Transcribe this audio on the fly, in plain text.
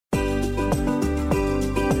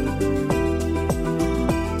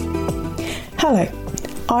Hello,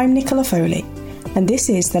 I'm Nicola Foley, and this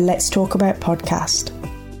is the Let's Talk About podcast.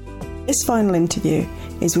 This final interview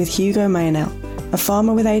is with Hugo Maynell, a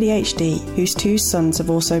farmer with ADHD whose 2 sons have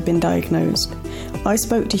also been diagnosed. I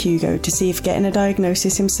spoke to Hugo to see if getting a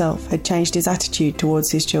diagnosis himself had changed his attitude towards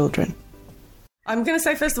his children. I'm going to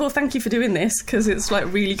say, first of all, thank you for doing this, because it's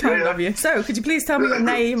really kind of you. So, could you please tell me your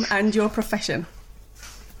name and your profession?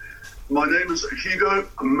 My name is Hugo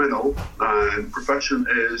Maynell, and profession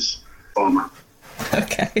is farmer.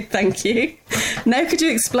 Okay, thank you. Now, could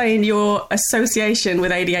you explain your association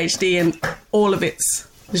with ADHD and all of its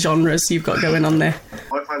genres you've got going on there?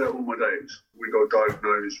 I've had it all my days. We got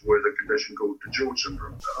diagnosed with a condition called the George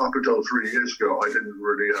syndrome. Up until 3 years ago, I didn't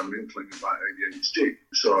really have an inkling about ADHD.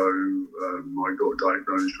 So I got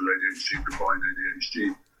diagnosed with ADHD, defined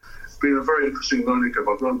ADHD. It's been a very interesting learning curve.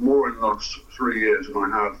 I've learned more in the last 3 years than I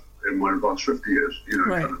have in my last 50 years,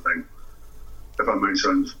 right. Kind of thing. If that makes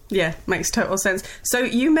sense. Yeah, makes total sense. So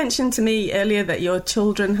you mentioned to me earlier that your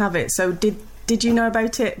children have it. So did you know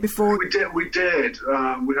about it before? We did. We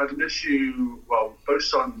had an issue. Well, both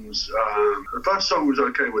sons. The first son was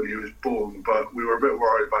okay when he was born, but we were a bit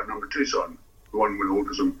worried about number 2 son, the one with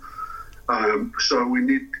autism. So we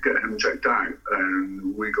needed to get him checked out,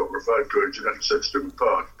 and we got referred to a geneticist in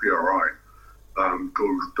Perth, PRI,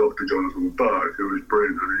 called Dr. Jonathan Berg, who was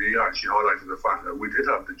brilliant, and he actually highlighted the fact that we did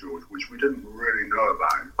have the George, which we didn't really know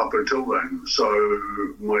about up until then. So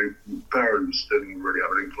my parents didn't really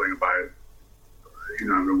have an inkling about,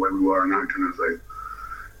 when we were and that kind of thing.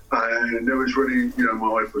 And it was really, my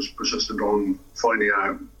wife was persistent on finding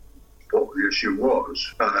out what the issue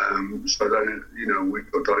was. So then, we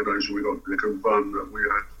got diagnosed and we got confirmed that we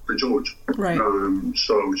had the George. Right.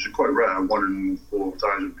 So which is quite rare. 1 in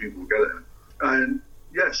 4,000 people get it. And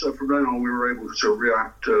so from then on we were able to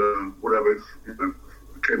react to whatever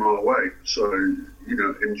came our way. So, in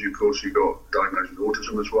due course you got diagnosed with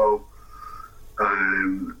autism as well.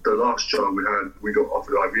 And the last child we got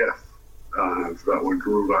offered IVF. For that one to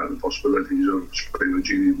rule out the possibilities of spreading the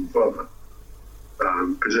gene even further.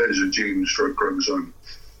 Because it is a gene stroke chromosome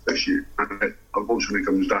issue, and it unfortunately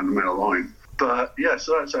comes down the male line. But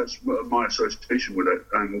so that's my association with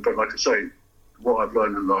it. But like I say, what I've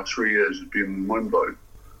learned in the last 3 years has been mind-blowing.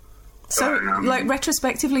 So,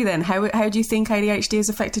 retrospectively then, how do you think ADHD has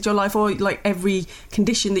affected your life, or every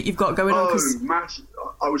condition that you've got going on?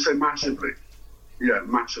 I would say massively. Yeah,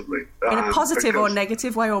 massively. In a positive or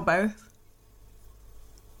negative way, or both?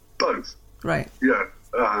 Both. Right. Yeah.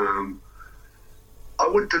 I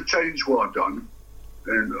wouldn't have changed what I've done.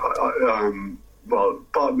 And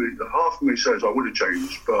part of me, half of me says I would have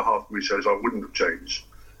changed, but half of me says I wouldn't have changed.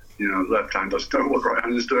 Left hand doesn't know what right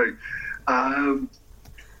hand is doing.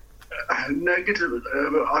 Negative,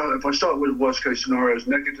 if I start with worst case scenarios,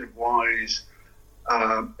 negative wise,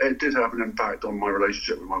 it did have an impact on my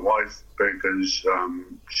relationship with my wife, because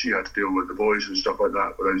she had to deal with the boys and stuff like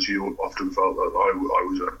that, but then she often felt that I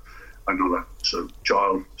was another sort of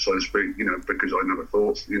child, so to speak, because I never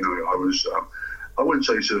thought, I was, I wouldn't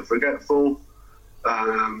say sort of forgetful,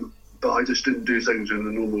 but I just didn't do things in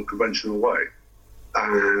the normal conventional way.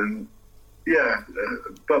 And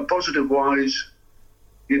but positive wise,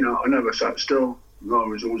 I never sat still. I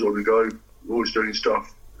was always on the go, always doing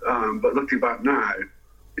stuff. But looking back now,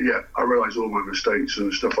 I realise all my mistakes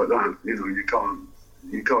and stuff like that.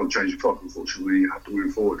 You can't change the clock, unfortunately. You have to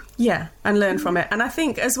move forward. Yeah, and learn from it. And I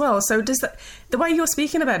think as well, so does that, the way you're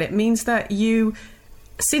speaking about it means that you,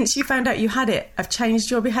 since you found out you had it, have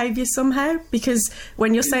changed your behaviour somehow? Because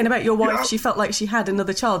when you're saying about your wife, she felt like she had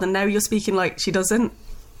another child, and now you're speaking like she doesn't.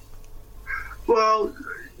 Well,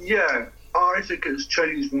 I think it's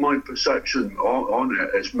changed my perception on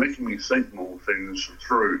it. It's making me think more things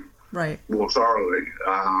through, right, more thoroughly.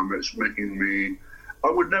 It's making me. I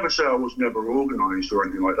would never say I was never organised or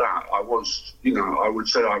anything like that. I was, I would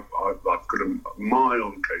say I've got a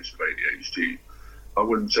mild case of ADHD. I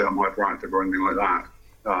wouldn't say I'm hyperactive or anything like that.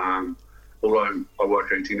 Although I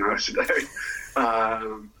work 18 hours a day.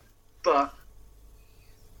 But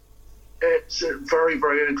it's very,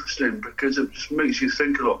 very interesting because it just makes you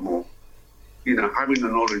think a lot more. Having the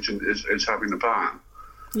knowledge is having the power.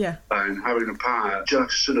 Yeah. And having the power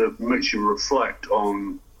just sort of makes you reflect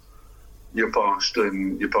on your past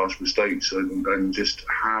and your past mistakes and just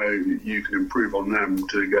how you can improve on them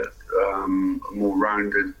to get a more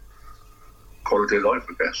rounded quality of life,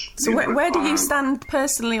 I guess. So where do you stand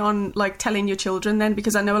personally on telling your children then?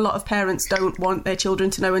 Because I know a lot of parents don't want their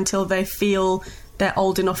children to know until they feel they're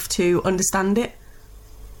old enough to understand it.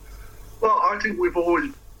 Well, I think we've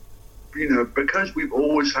always, because we've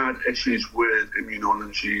always had issues with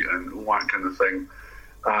immunology and all that kind of thing,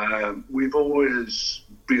 we've always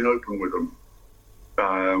been open with them.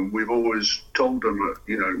 We've always told them that,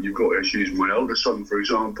 you've got issues. My eldest son, for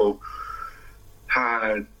example,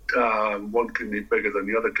 had one kidney bigger than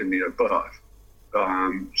the other kidney at birth.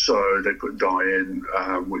 So they put dye in,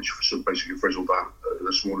 which basically frizzled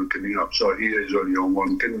the smaller kidney up. So he is only on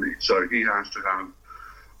one kidney. So he has to have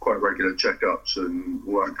quite regular checkups and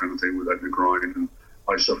all that kind of thing with endocrine. And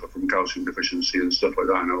I suffer from calcium deficiency and stuff like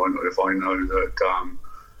that. And if I know that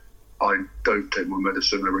I don't take my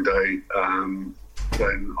medicine every day,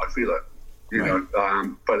 then I feel it,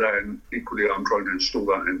 but then equally I'm trying to install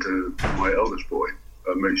that into my eldest boy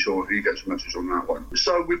and make sure he gets a message on that one.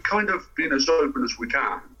 So we've kind of been as open as we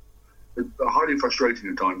can. It's highly frustrating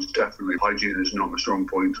at times, definitely. Hygiene is not a strong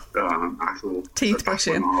point at all. Teeth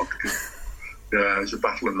brushing. Yeah, it's a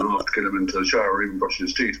battle and a half to get him into the shower or even brushing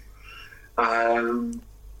his teeth.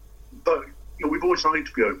 But we've always tried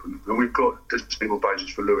to be open, and we've got disabled badges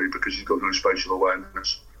for Louis because he's got no spatial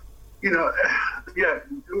awareness.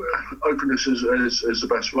 Openness is the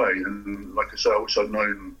best way. And like I say, I wish I'd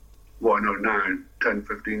known what I know now 10,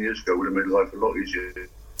 15 years ago would have made life a lot easier.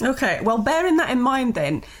 Okay, well, bearing that in mind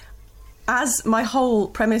then, as my whole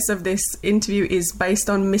premise of this interview is based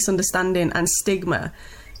on misunderstanding and stigma,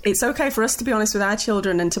 it's okay for us to be honest with our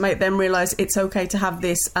children and to make them realise it's okay to have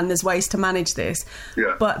this and there's ways to manage this.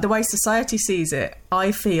 Yeah. But the way society sees it,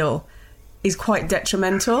 I feel, is quite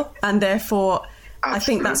detrimental, and therefore I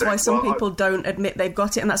think that's why some people don't admit they've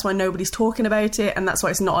got it, and that's why nobody's talking about it, and that's why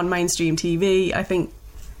it's not on mainstream TV, I think.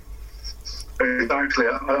 Exactly.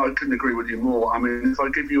 I couldn't agree with you more. I mean, if I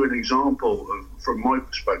give you an example from my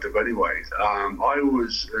perspective anyway, I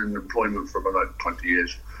was in employment for about 20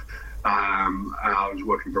 years. And I was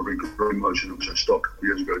working for a big growing merchant, which I stopped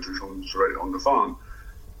years ago to concentrate on the farm.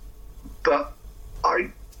 But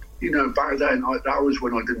back then, that was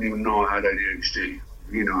when I didn't even know I had ADHD.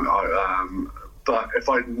 But if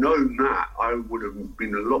I'd known that, I would have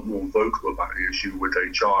been a lot more vocal about the issue with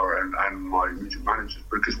HR and my music managers,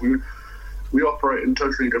 because we operate in a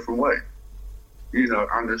totally different way.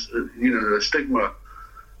 And there's, the stigma,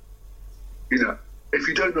 if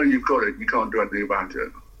you don't know you've got it, you can't do anything about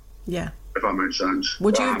it. Yeah. If that makes sense.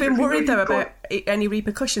 Would you have been worried, though, about any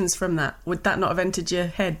repercussions from that? Would that not have entered your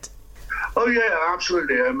head? Oh, yeah,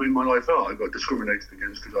 absolutely. I mean, my life I got discriminated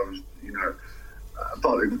against because I was,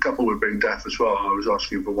 partly the couple with being deaf as well. I was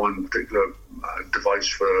asking for one particular device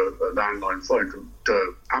for a landline phone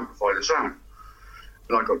to amplify the sound.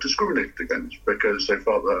 And I got discriminated against because they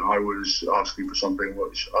felt that I was asking for something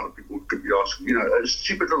which other people could be asking.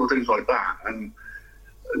 Stupid little things like that. And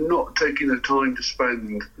not taking the time to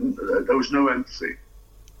spend, there was no empathy.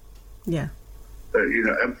 Yeah.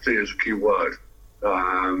 Empathy is a key word.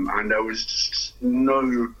 And there was just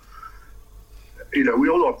no, we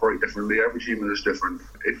all operate differently. Every human is different.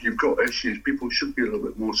 If you've got issues, people should be a little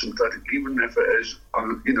bit more sympathetic, even if it is,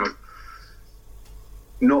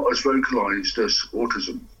 not as vocalised as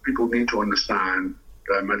autism. People need to understand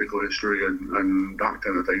their medical history and that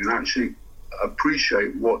kind of thing, and actually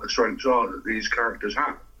appreciate what the strengths are that these characters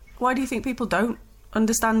have. Why do you think people don't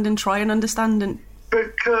understand and try and understand?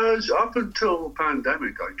 Because up until the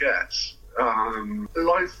pandemic, I guess,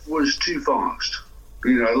 life was too fast.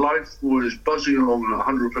 Life was buzzing along at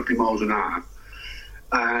 150 miles an hour,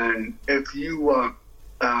 and if you were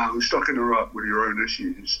stuck in a rut with your own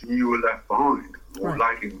issues, you were left behind or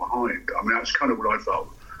lagging behind. I mean, that's kind of what I felt.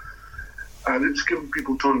 And it's given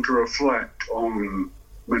people time to reflect on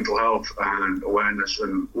mental health and awareness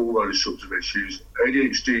and all those sorts of issues.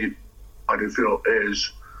 ADHD, I do feel,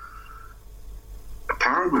 is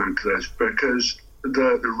paramount to this because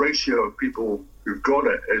the ratio of people who've got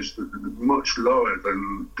it is much lower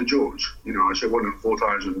than the George. I say 1 in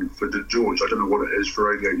 4,000 for the George. I don't know what it is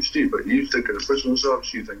for ADHD, but you think of the prison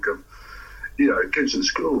service, you think of kids at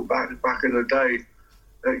school. Back in the day,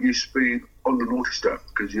 it used to be on the naughty step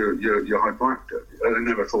because you're hyperactive, and I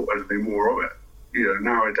never thought anything more of it.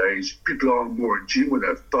 Nowadays, people are more in tune with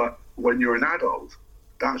it, but when you're an adult,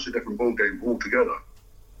 that's a different ballgame altogether,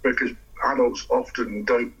 because adults often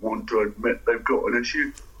don't want to admit they've got an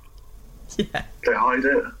issue. Yeah. They hide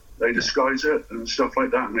it, they disguise it and stuff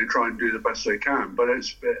like that, and they try and do the best they can. But in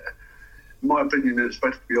my opinion, it's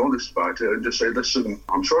better to be honest about it and just say, listen,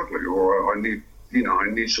 I'm struggling, or I need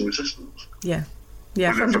some assistance. Yeah,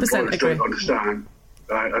 100% agree. Don't understand.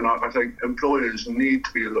 And I think employers need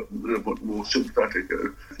to be a little bit more sympathetic.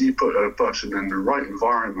 If you put a person in the right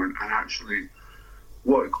environment and actually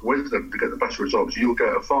work with them to get the best results, you'll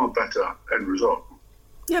get a far better end result.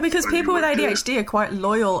 Yeah, because people with ADHD are quite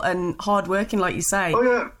loyal and hardworking, like you say.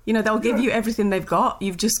 Oh, yeah. They'll give you everything they've got.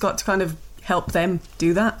 You've just got to kind of help them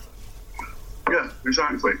do that. Yeah,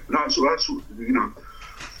 exactly. That's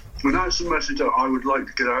And that's the message that I would like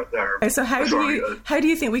to get out there. So how do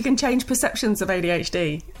you think we can change perceptions of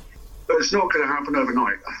ADHD? It's not going to happen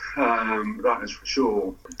overnight, that is for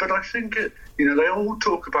sure. But I think they all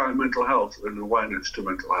talk about mental health and awareness to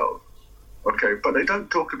mental health, okay, but they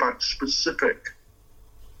don't talk about specific,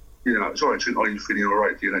 sorry, are you feeling all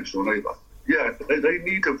right to your next door neighbour? Yeah, they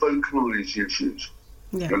need to vocalise the issues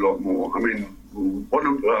a lot more. I mean, one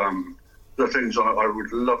of the things I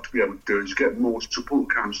would love to be able to do is get more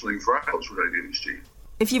support counselling for adults with ADHD.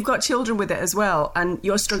 If you've got children with it as well, and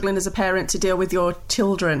you're struggling as a parent to deal with your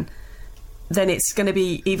children, then it's going to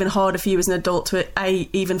be even harder for you as an adult to A,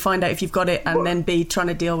 even find out if you've got it, and then B, trying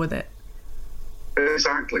to deal with it.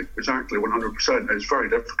 Exactly, 100%. It's very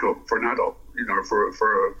difficult for an adult,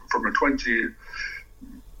 from a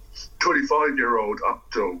 25-year-old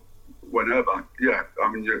up till whenever. Yeah,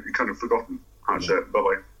 I mean, you're kind of forgotten. That's it.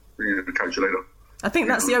 Bye-bye. Catch you later. I think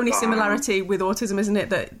that's the only similarity with autism, isn't it?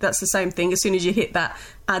 That's the same thing. As soon as you hit that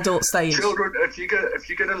adult stage, children, if you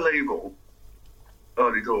get a label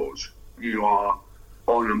early doors, you are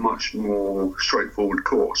on a much more straightforward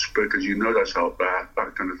course because you know that's out there,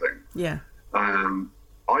 that kind of thing. Yeah.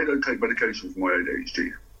 I don't take medication for my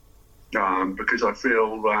ADHD because I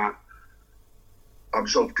feel that I'm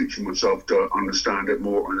self-teaching myself to understand it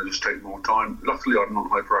more and just take more time. Luckily, I'm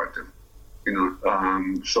not hyperactive.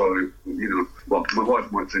 Well, my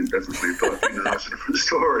wife might think differently, but that's a different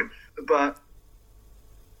story. But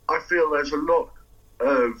I feel there's a lot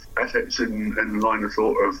of ethics in line of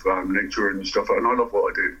thought of nature and stuff, and I love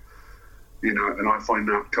what I do, and I find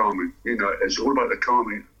that calming. It's all about the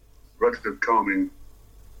calming, relative calming,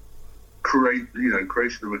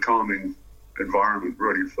 creation of a calming environment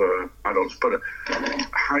really for adults. But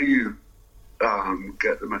how you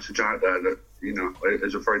get the message out there that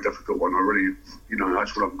is a very difficult one. I really,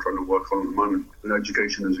 that's what I'm trying to work on at the moment. And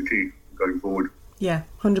education is a key going forward. Yeah,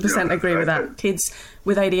 100% agree with that. Kids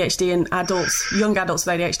with ADHD and young adults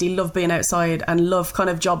with ADHD love being outside and love kind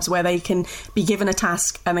of jobs where they can be given a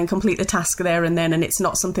task and then complete the task there and then, and it's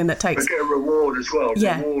not something that takes... But get a reward as well.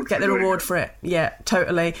 Yeah, get the reward for it. Yeah,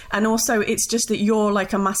 totally. And also, it's just that you're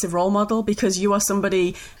like a massive role model because you are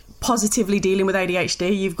somebody positively dealing with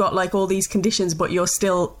ADHD. You've got like all these conditions, but you're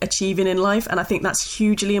still achieving in life. And I think that's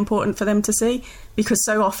hugely important for them to see because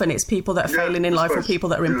so often it's people that are failing in life or people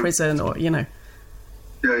that are in prison or, Yeah,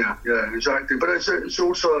 exactly. But it's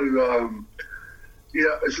also,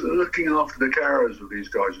 it's looking after the carers of these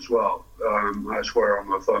guys as well. That's where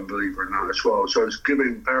I'm a firm believer in that as well. So it's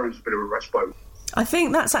giving parents a bit of a respite. I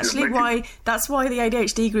think that's actually why the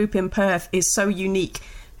ADHD group in Perth is so unique.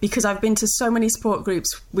 Because I've been to so many support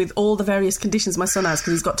groups with all the various conditions my son has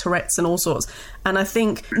because he's got Tourette's and all sorts. And I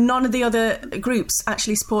think none of the other groups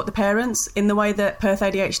actually support the parents in the way that Perth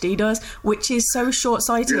ADHD does, which is so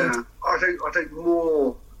short-sighted. Yeah, I think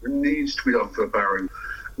more needs to be done for parents.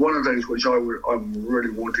 One of the things which I'm really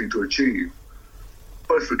wanting to achieve,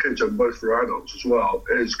 both for kids and both for adults as well,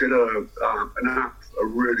 is get an app, a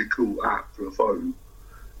really cool app for the phone,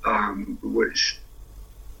 which...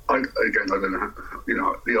 I don't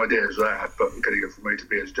know, the idea is there, but getting it from A to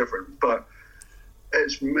B is different. But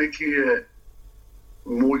it's making it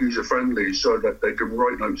more user-friendly so that they can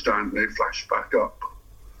write notes down and they flash back up,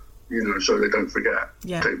 so they don't forget.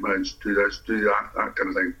 Yeah. Take notes, do this, do that kind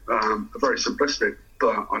of thing. Very simplistic,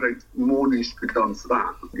 but I think more needs to be done for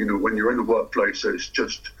that. When you're in the workplace, it's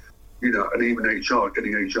just, and even HR,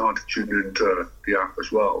 getting HR to tune into the app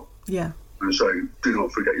as well. Yeah. And saying, do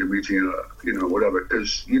not forget your meeting, whatever,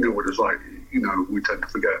 because you know what it's like. We tend to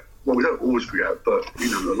forget. Well, we don't always forget, but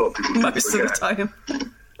a lot of people tend to forget. Most of the time.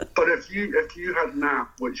 But if you had an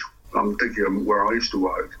app, which I'm thinking of where I used to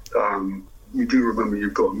work, you do remember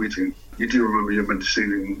you've got a meeting. You do remember you're meant to see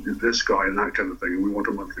this guy and that kind of thing, and we want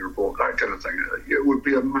a monthly report, that kind of thing. It would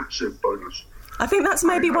be a massive bonus. I think that's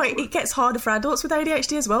maybe why it gets harder for adults with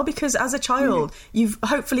ADHD as well, because as a child, you've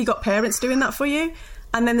hopefully got parents doing that for you.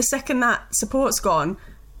 And then the second that support's gone,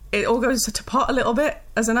 it all goes to pot a little bit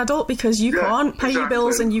as an adult because you can't pay your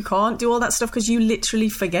bills and you can't do all that stuff because you literally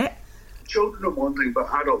forget. Children are one thing, but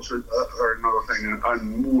adults are another thing,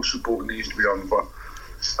 and more support needs to be done for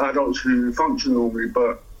adults who function normally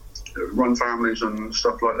but run families and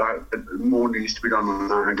stuff like that. More needs to be done on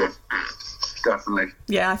that angle. Definitely.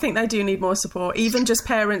 Yeah, I think they do need more support. Even just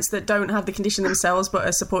parents that don't have the condition themselves but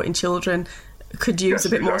are supporting children could use a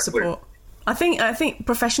bit more support. I think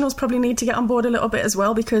professionals probably need to get on board a little bit as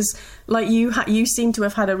well because, like, you seem to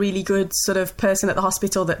have had a really good sort of person at the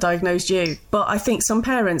hospital that diagnosed you. But I think some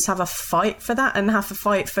parents have a fight for that and have a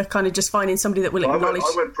fight for kind of just finding somebody that will acknowledge...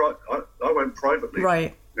 I went privately.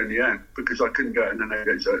 Right. in the end because I couldn't get an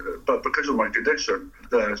NHS. But because of my condition,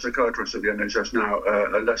 the psychiatrists at the NHS now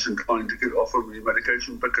are less inclined to offer me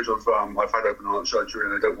medication because of I've had open heart surgery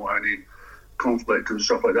and I don't want any conflict and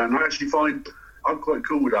stuff like that. And I actually find I'm quite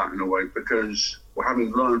cool with that in a way because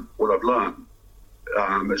having learned what I've learned,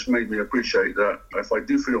 it's made me appreciate that if I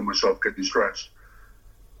do feel myself getting stressed,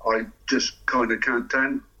 I just kind of can't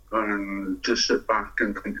tend and just sit back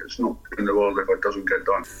and think it's not in the world if it doesn't get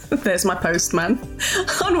done. There's my postman.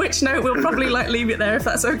 On which note, we'll probably leave it there if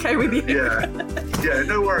that's okay with you. Yeah,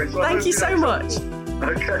 no worries. Well, thank you so much.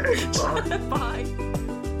 Okay, bye. Bye.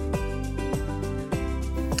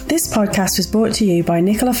 This podcast was brought to you by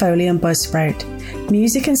Nicola Foley and Buzzsprout.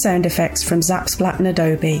 Music and sound effects from Zapsplat and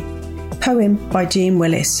Adobe. Poem by Jean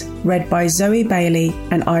Willis, read by Zoe Bailey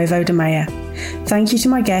and Ivo DeMeyer. Thank you to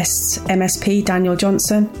my guests, MSP Daniel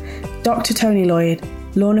Johnson, Dr. Tony Lloyd,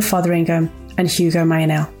 Lorna Fotheringham and Hugo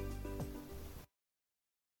Maynell.